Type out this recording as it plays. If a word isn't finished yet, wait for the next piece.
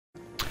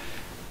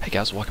Hey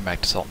guys, welcome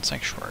back to Salt and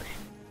Sanctuary.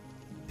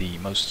 The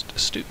most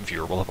astute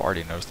viewer will have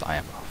already noticed that I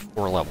am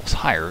 4 levels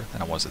higher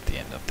than I was at the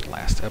end of the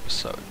last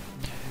episode.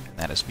 And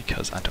that is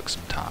because I took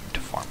some time to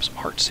farm some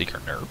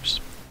Heartseeker nerves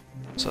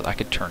so that I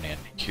could turn in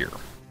here.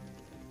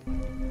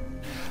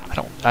 I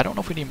don't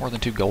know if we need more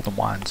than 2 golden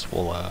wines.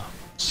 We'll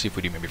see if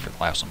we do maybe for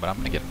the last one, but I'm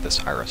going to get this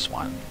Iris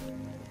wine.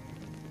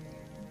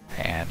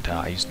 And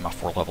I used my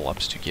 4 level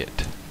ups to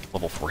get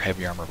level 4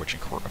 heavy armor, which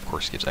of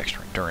course gives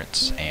extra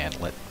endurance and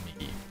let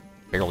me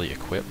barely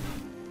equip.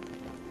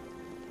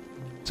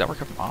 Does that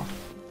work up off?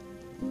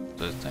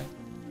 Does it think?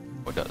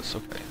 Oh, it does,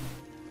 okay.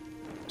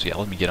 So yeah,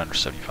 let me get under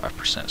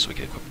 75% so we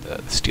can equip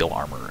the steel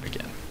armor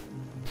again.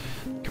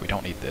 Okay, we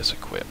don't need this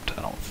equipped,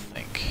 I don't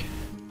think.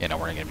 Yeah, no,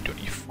 we're not going to be doing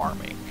any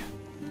farming.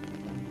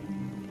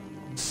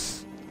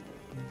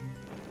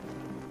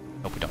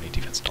 Nope, we don't need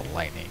defense to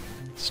lightning.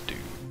 Let's do...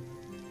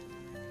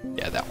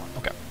 yeah, that one,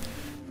 okay.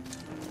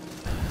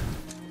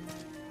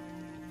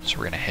 So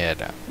we're going to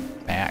head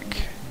back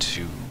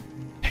to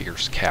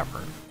Hager's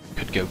Cavern.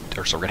 We're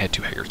gonna head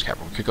to Hager's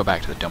Cavern. We could go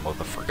back to the Dome of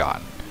the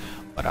Forgotten,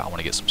 but I want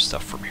to get some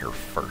stuff from here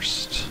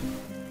first.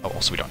 Oh,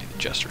 also we don't need the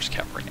Jester's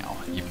Cap right now,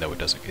 even though it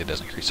does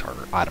increase our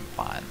item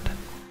find.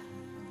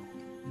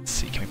 Let's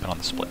see, can we put on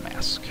the split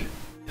mask?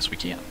 Yes, we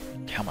can.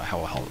 How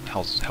well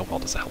does it help our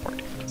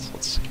defense?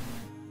 Let's see.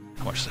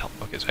 How much does it help?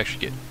 Okay, so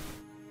actually get.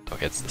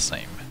 Okay, it's the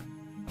same.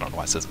 I don't know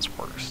why it says it's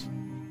worse.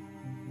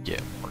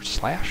 Get more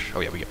slash. Oh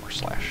yeah, we get more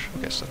slash.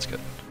 Okay, so that's good.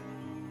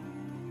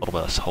 A little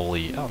bit less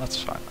holy. Oh,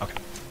 that's fine. Okay.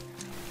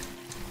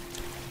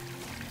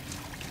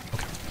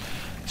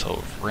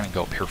 So we're gonna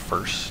go up here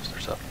first.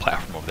 There's a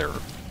platform over there,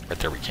 right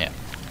there we can't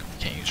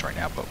use right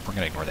now, but we're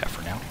gonna ignore that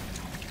for now.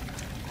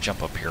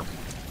 Jump up here.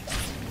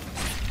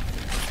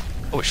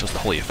 Oh, it shows the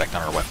holy effect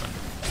on our weapon.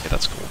 Okay,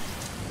 that's cool.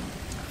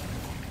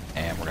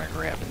 And we're gonna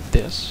grab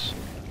this.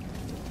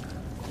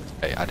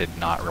 Okay, I did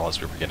not realize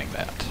we were getting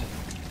that.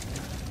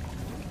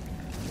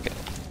 Okay.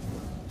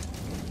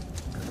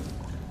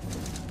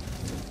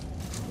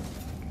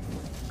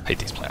 I hate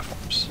these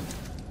platforms.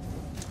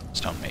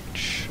 Stone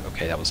Mage.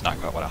 Okay, that was not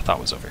quite what I thought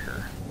was over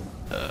here.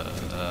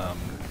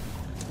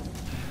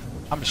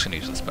 I'm just gonna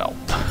use this belt.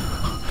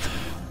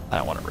 I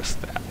don't want to risk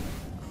that.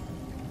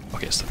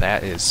 Okay, so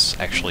that is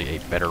actually a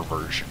better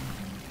version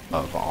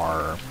of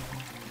our...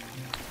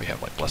 we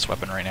have like Blessed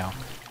Weapon right now.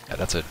 Yeah,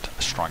 that's a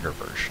stronger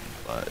version,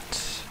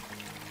 but...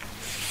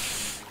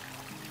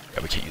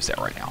 yeah, we can't use that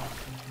right now.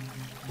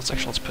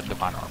 Let's put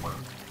Divine Armor,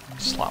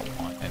 slot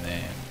 1, and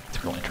then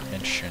Ethereal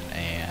Intervention,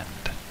 and...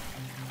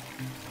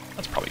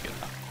 that's probably good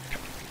enough.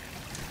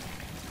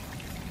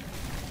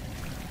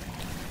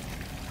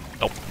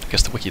 Nope, I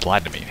guess the wiki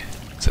lied to me.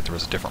 It said there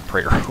was a different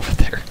prayer over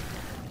there.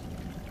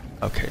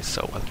 Okay,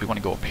 so we want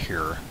to go up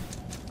here.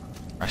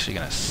 We're actually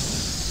going to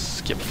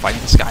skip fighting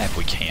this guy if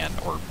we can,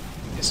 or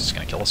is this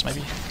going to kill us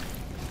maybe?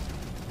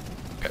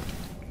 Okay.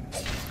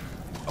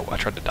 Oh, I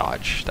tried to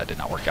dodge. That did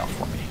not work out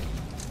for me.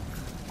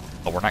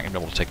 But we're not going to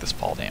be able to take this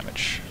fall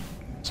damage.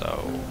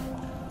 So...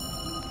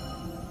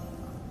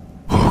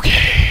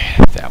 okay,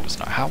 that was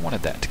not how I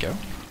wanted that to go.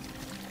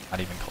 Not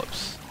even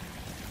close.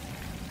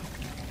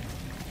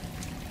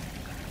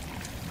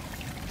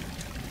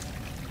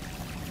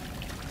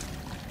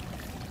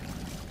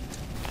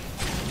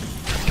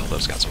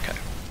 Those guys, okay.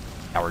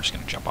 Now we're just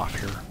gonna jump off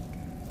here.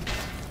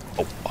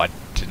 Oh, I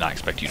did not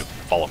expect you to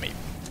follow me.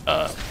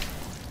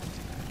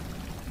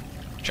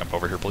 Jump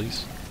over here,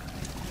 please.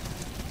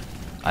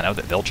 I know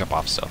that they'll jump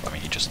off stuff. I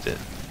mean, you just did.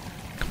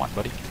 Come on,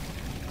 buddy.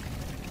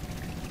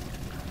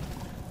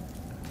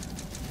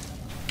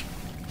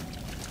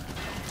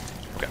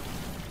 Okay.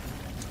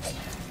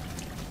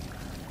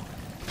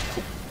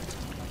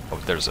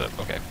 Oh, there's a...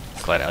 okay.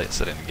 Glad I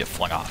didn't get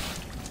flung off.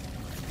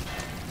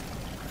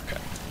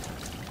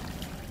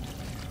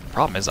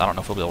 Problem is, I don't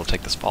know if we'll be able to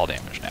take this fall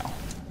damage now.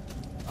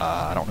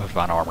 I don't know if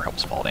Divine Armor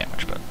helps fall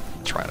damage, but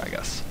try it, I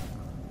guess.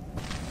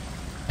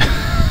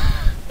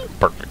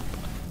 Perfect.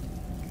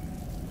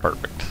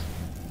 Perfect.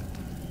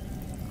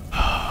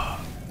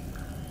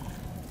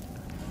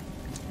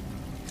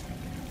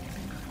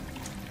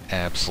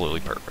 Absolutely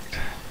perfect.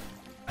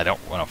 I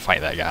don't want to fight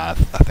that guy. I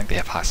think they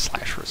have high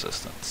slash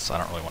resistance, so I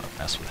don't really want to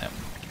mess with him.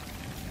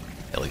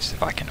 At least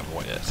if I can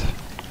avoid it.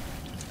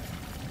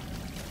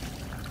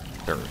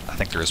 I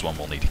think there is one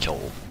we'll need to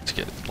kill to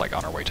get like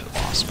on our way to the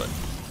boss, but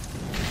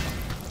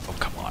oh,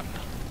 come on.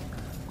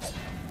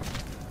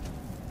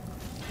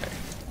 Okay.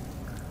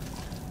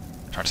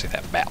 I'm trying to see if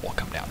that bat will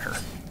come down here.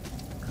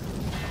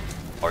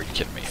 Oh, are you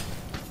kidding me?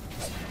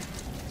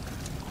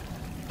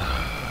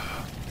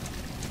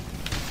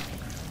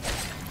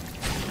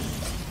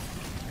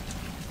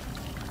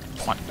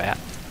 Come on, bat.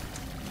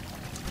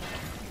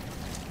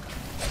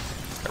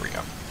 There we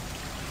go.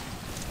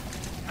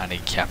 I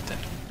need Captain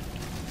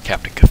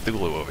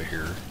Cthulhu over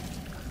here.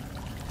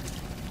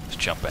 Just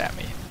jump at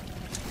me.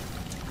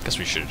 Guess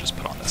we should have just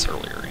put on this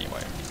earlier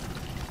anyway.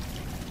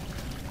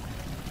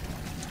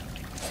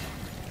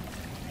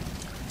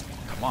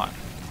 Come on.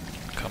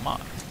 Come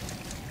on.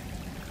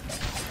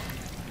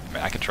 I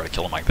mean, I could try to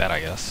kill him like that,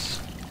 I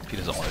guess. If he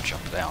doesn't want to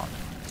jump down.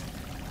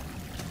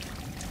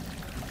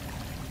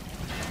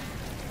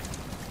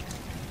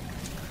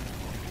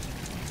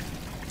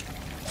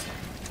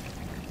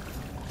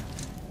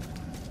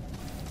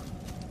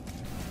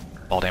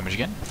 Fall damage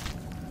again?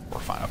 We're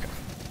fine, okay.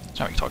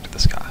 So now we can talk to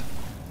this guy.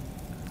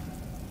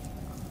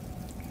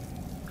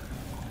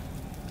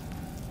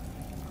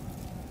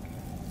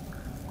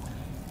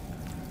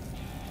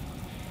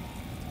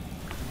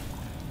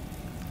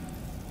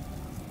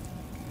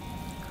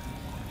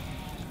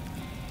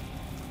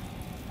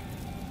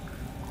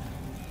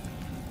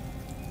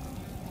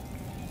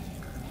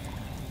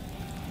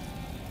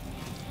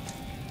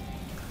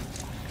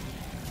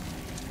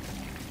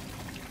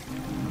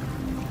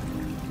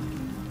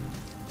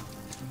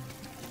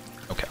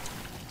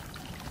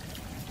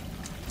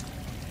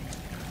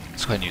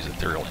 Let's go ahead and use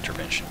ethereal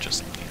intervention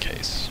just in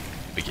case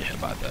we get hit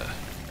by the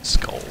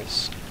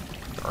skulls.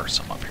 There are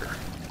some up here.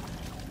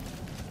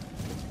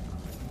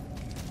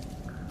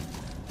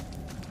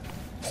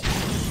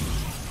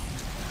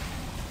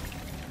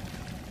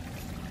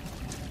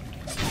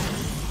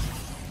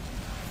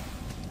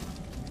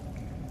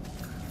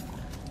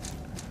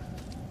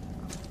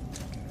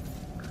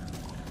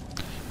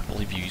 I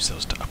believe you use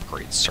those to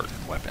upgrade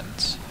certain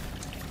weapons.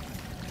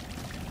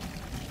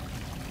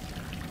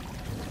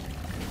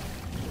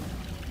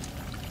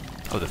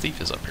 Oh, the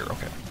thief is up here,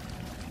 okay.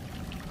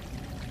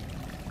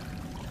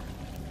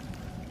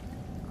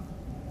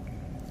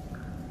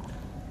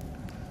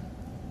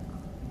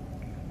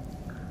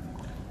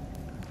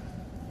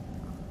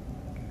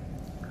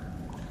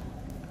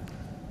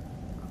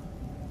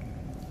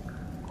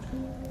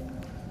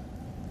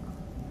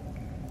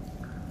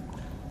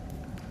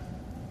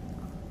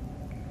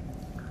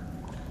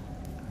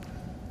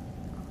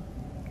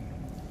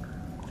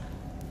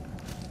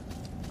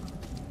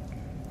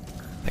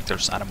 I think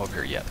there's an item over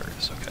here. Yeah, there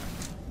is. Okay.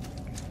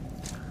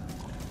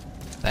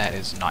 That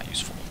is not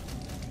useful.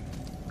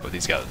 Oh,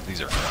 these guys,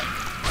 these are annoying.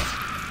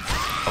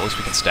 At least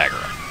we can stagger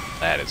them.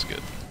 That is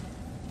good.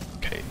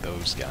 Okay,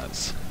 those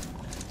guys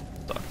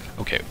suck.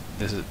 Okay,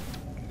 this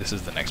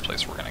is the next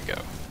place we're gonna go,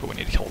 but we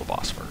need to kill the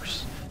boss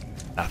first.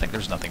 I think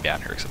there's nothing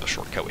down here except a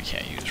shortcut we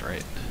can't use,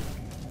 right?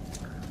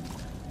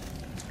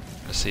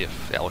 Let's see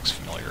if that looks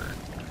familiar.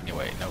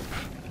 Anyway, nope.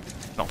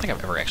 I don't think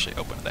I've ever actually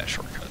opened that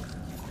shortcut.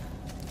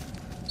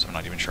 So I'm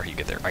not even sure how you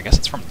get there. I guess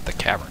it's from the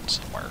cavern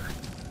somewhere.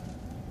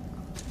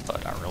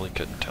 But I really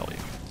couldn't tell you.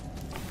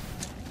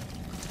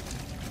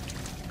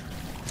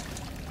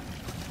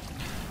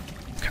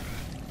 Okay.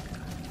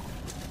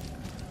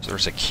 So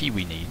there's a key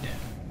we need.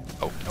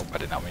 Oh, nope, I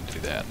did not mean to do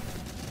that.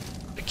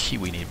 The key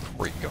we need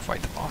before you can go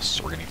fight the boss,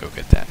 so we're gonna go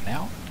get that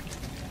now.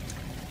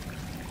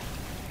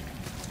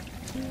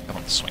 I'm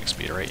on the swing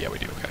speed, right? Yeah, we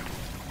do, okay.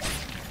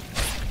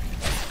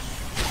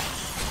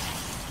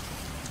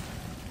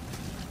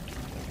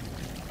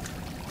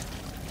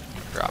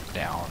 Drop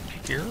down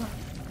here.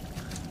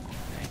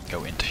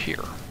 Go into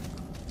here.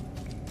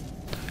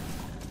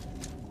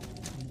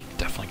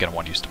 Definitely gonna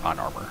want to use divine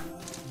armor.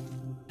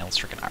 And let's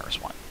drink an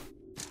iris wine.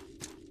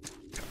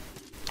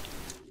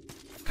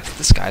 Because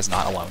this guy's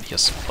not alone, he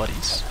has some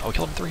buddies. Oh, we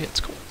killed him 3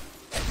 hits, cool.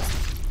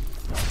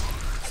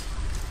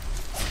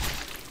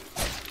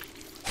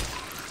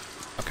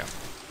 Okay.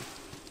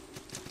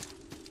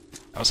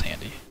 That was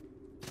handy.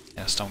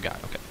 And a stone guy,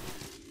 okay.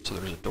 So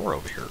there's a door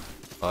over here,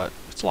 but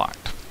it's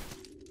locked.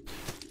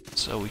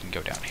 So we can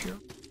go down here.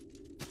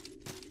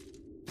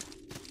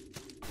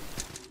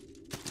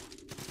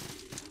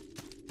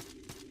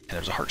 And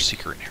there's a heart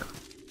seeker in here.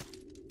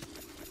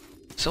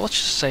 So let's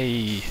just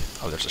say,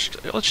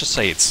 let's just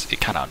say it's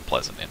kind of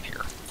unpleasant in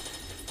here.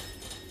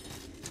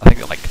 I think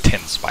that like 10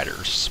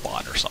 spiders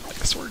spawn or something.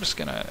 So we're just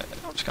gonna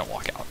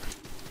walk out.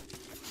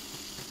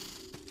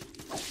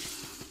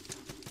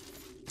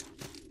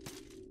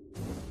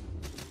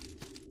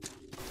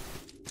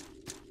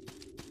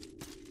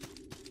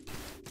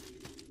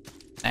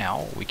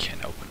 Now we can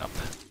open up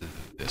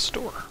this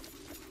door.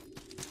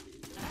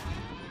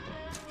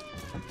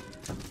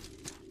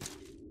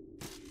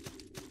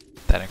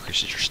 That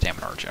increases your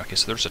stamina regen. Okay,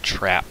 so there's a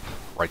trap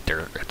right there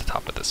at the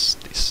top of these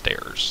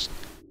stairs.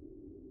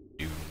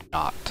 Do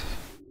not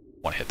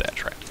want to hit that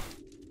trap.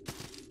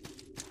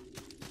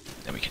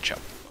 Then we can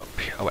jump up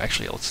here. Oh,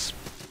 actually, I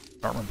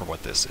don't remember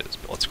what this is,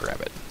 but let's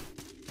grab it.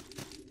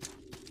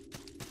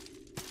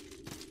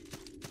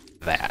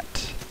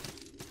 That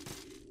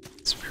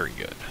is very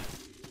good.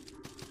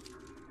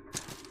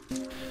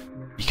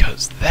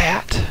 Because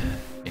that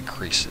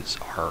increases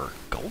our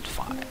gold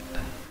find.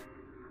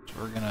 So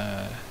we're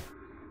gonna...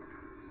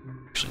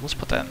 Actually, let's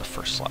put that in the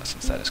first slot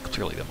since that is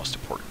clearly the most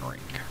important ring.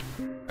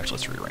 Actually,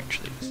 let's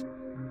rearrange these.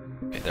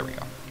 Okay, there we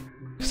go.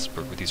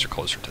 These are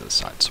closer to the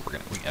side, so we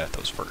can edit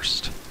those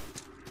first.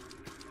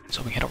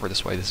 So we can head over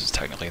this way. This is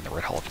technically in the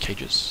Red Hall of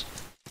Cages.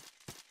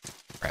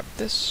 Grab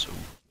this.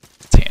 Ooh,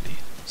 it's handy.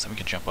 So then we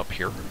can jump up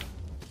here.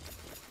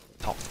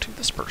 Talk to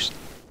this person.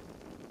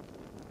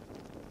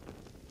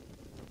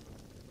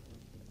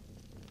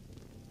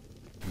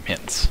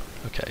 Mints.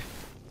 Okay.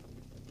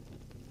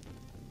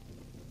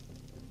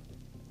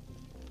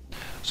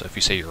 So if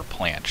you say you're a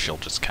plant, she'll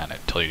just kind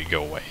of tell you to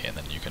go away, and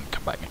then you can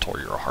come back and tell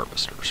her you're a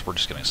harvester. So we're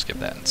just going to skip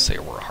that and say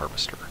we're a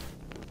harvester.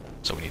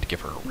 So we need to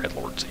give her a Red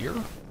Lord's Ear.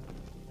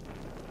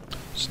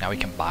 So now we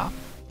can buy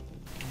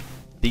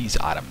these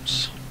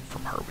items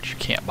from her, which you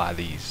can't buy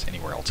these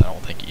anywhere else, I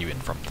don't think, even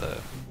from the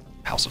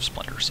House of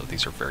Splendor, so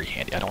these are very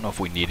handy. I don't know if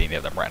we need any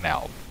of them right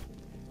now,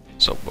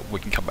 so but we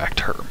can come back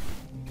to her.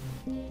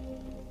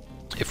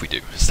 If we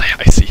do. Stay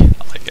icy.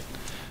 I like it.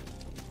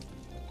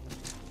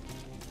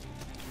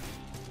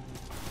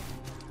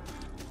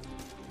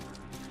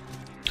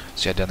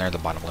 So yeah, down there at the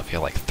bottom left, you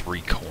have like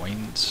 3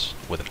 coins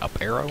with an up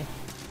arrow.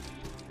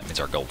 That means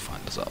our gold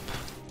fund is up.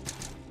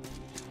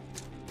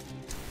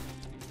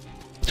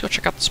 Let's go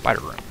check out the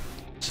spider room.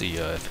 See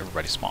if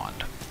everybody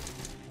spawned.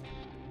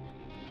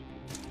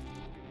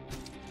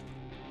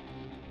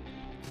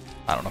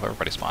 I don't know if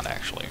everybody spawned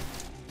actually.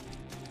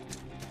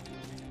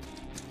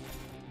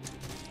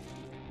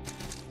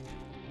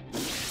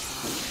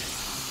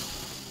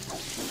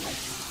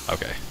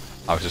 Okay.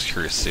 I was just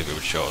curious to see if it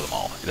would show them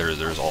all. There's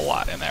a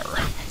lot in that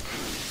room.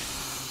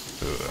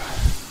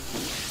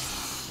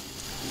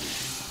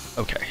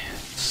 Okay,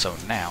 so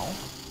now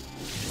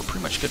we're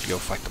pretty much good to go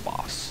fight the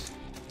boss.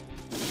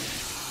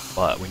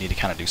 But we need to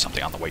kind of do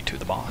something on the way to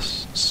the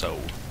boss, so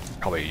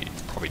probably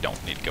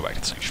don't need to go back to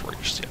the sanctuary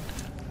just yet.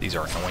 These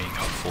are annoying.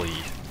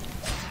 Hopefully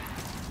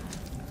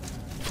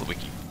we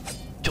can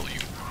kill you.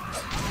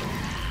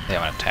 They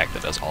have an attack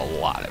that does a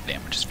lot of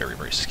damage. It's very,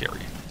 very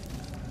scary.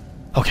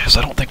 Okay, so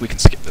I don't think we can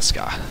skip this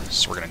guy,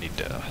 so we're gonna need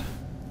to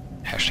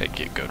hashtag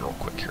get good real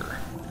quick here.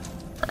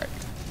 Alright.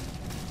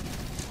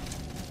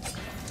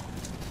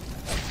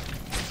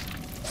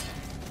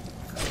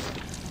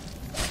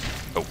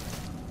 Oh,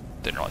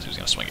 didn't realize he was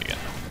gonna swing again.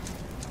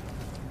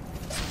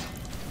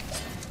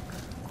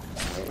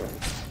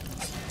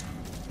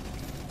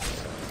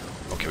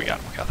 Okay, we got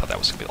him. Okay, I thought that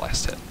was gonna be the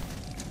last hit.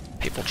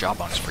 Hateful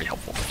Jawbone is pretty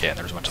helpful. Yeah, and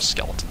there's a bunch of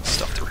skeletons and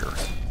stuff through here.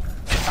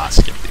 Not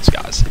skip these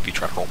guys. If you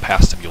try to roll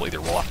past them, you'll either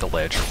roll off the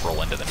ledge or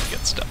roll into them and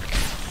get stuck.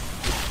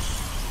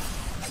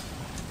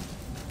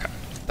 Okay.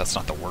 That's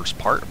not the worst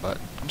part, but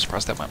I'm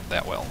surprised that went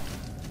that well.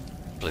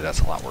 Really, that's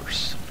a lot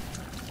worse.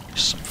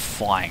 Just some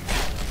flying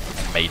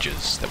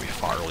mages that we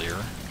fought earlier.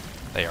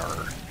 They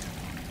are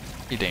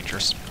pretty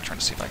dangerous. I'm trying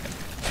to see if I can...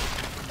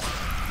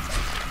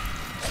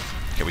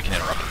 Okay, we can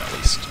interrupt them at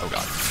least. Oh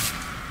god.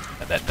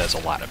 And that does a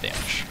lot of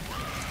damage.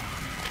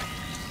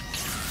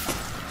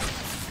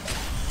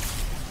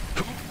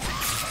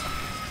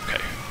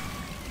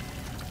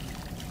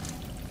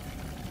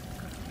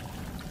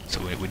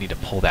 We need to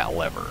pull that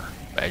lever.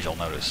 As you'll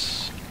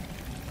notice,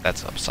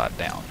 that's upside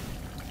down.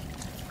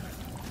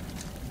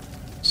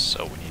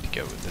 So we need to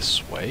go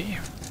this way.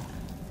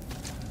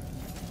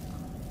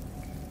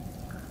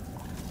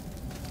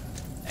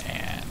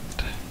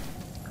 And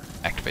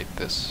activate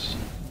this.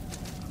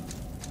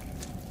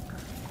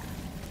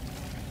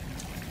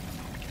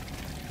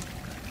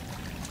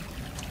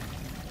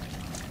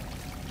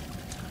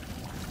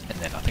 And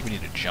then I think we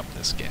need to jump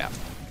this gap.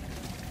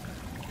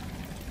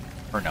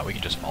 Or no, we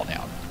can just fall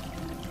down.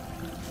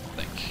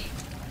 I think.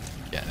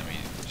 Yeah, then we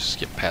just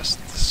skip past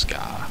this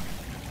guy.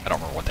 I don't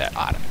remember what that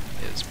item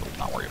is, but we'll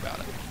not worry about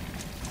it.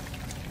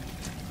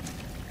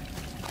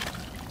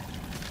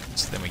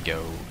 So then we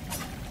go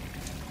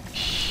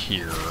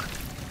here,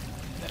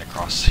 and then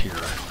across here.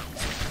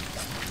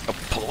 Oh,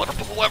 pull the lever,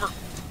 pull the lever!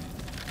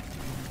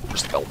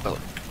 Where's the bell,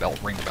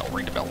 ring the bell,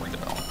 ring the bell, ring the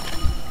bell.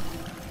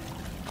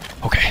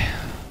 Okay.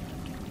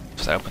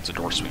 So that opens the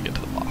door so we can get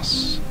to the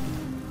boss.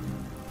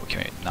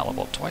 Okay, not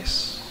level up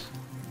twice.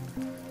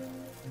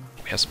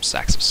 We have some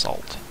sacks of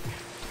salt.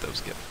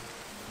 Those get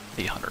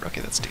 800.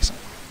 Okay, that's decent.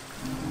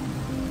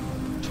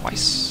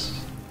 Twice.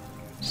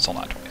 Still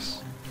not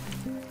twice.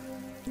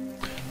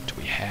 Do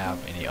we have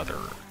any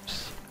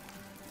others?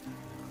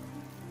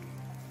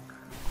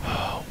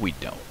 We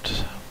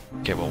don't.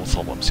 Okay, well, let's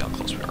level up and see how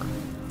close we are.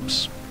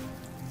 Oops.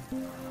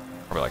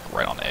 Probably like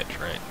right on the edge,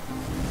 right?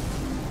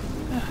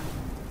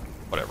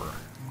 Whatever.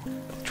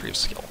 Tree of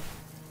skill.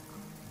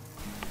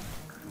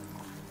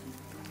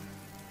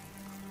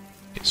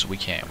 Okay, so we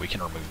can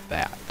remove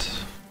that.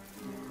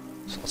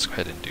 So let's go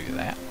ahead and do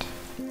that.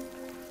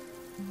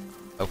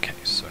 Okay,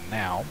 so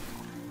now,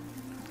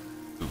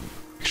 ooh,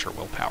 extra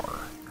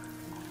willpower.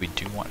 We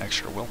do want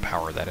extra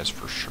willpower, that is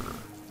for sure.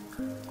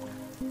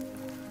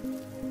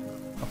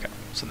 Okay,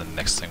 so the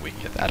next thing we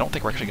can get, I don't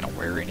think we're actually going to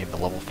wear any of the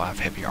level 5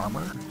 heavy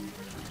armor.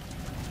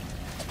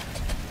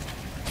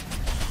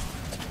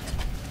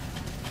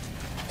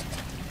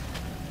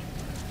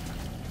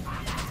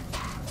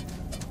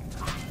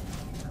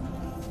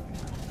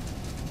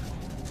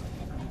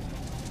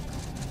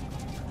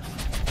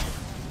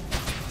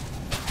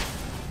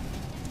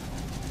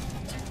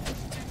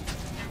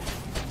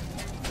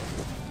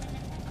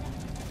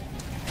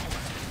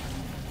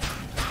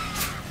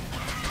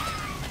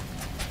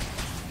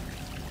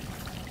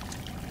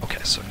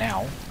 So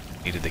now,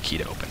 needed the key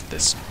to open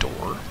this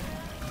door.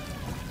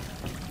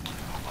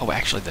 Oh,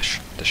 actually, the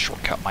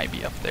shortcut might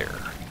be up there.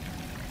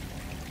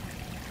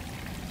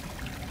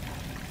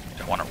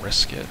 Don't want to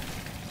risk it.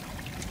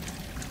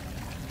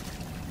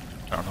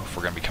 I don't know if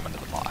we're going to be coming to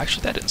the boss.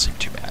 Actually, that didn't seem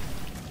too bad.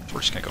 So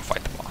we're just going to go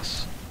fight the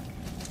boss.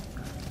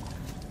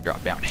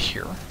 Drop down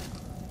here.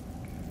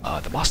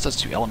 The boss does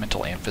do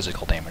elemental and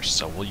physical damage,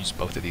 so we'll use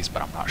both of these,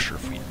 but I'm not sure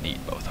if we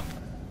need both of them.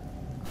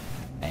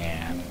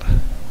 And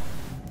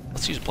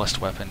let's use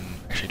blessed weapon.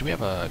 Actually, do we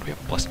have a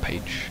blessed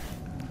page?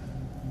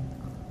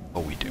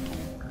 Oh, we do.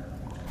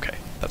 Okay,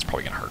 that's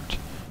probably gonna hurt.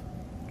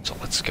 So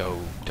let's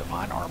go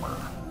divine armor,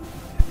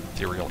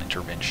 ethereal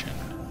intervention,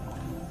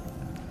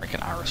 drink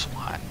an iris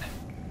wine.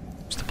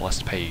 Use the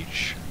blessed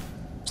page.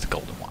 Use the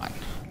golden wine.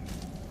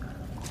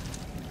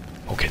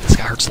 Okay, this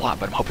guy hurts a lot,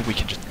 but I'm hoping we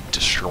can just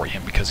destroy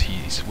him because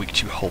he's weak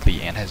to hull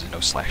B and has a no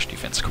slash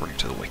defense according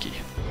to the wiki.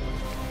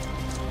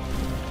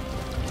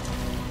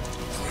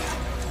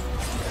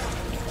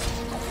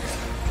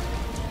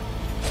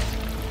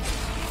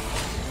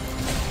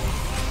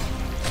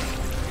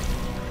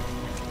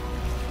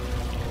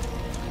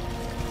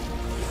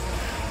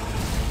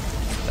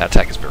 That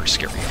attack is very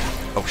scary.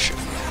 Oh shit.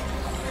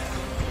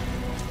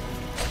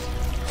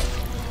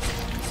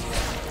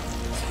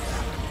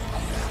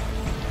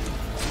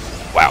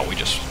 Wow, we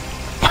just...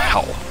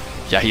 Wow.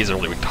 Yeah, he's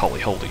really weak to Holly.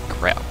 Holy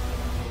crap.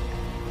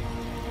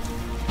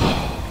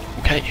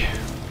 Okay.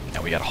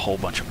 Now we got a whole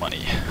bunch of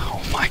money.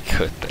 Oh my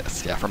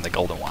goodness. Yeah, from the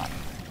golden wine.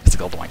 Because the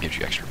golden wine gives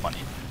you extra money.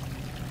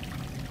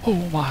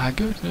 Oh my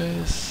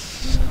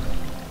goodness.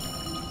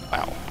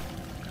 Wow.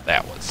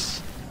 That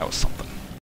was something.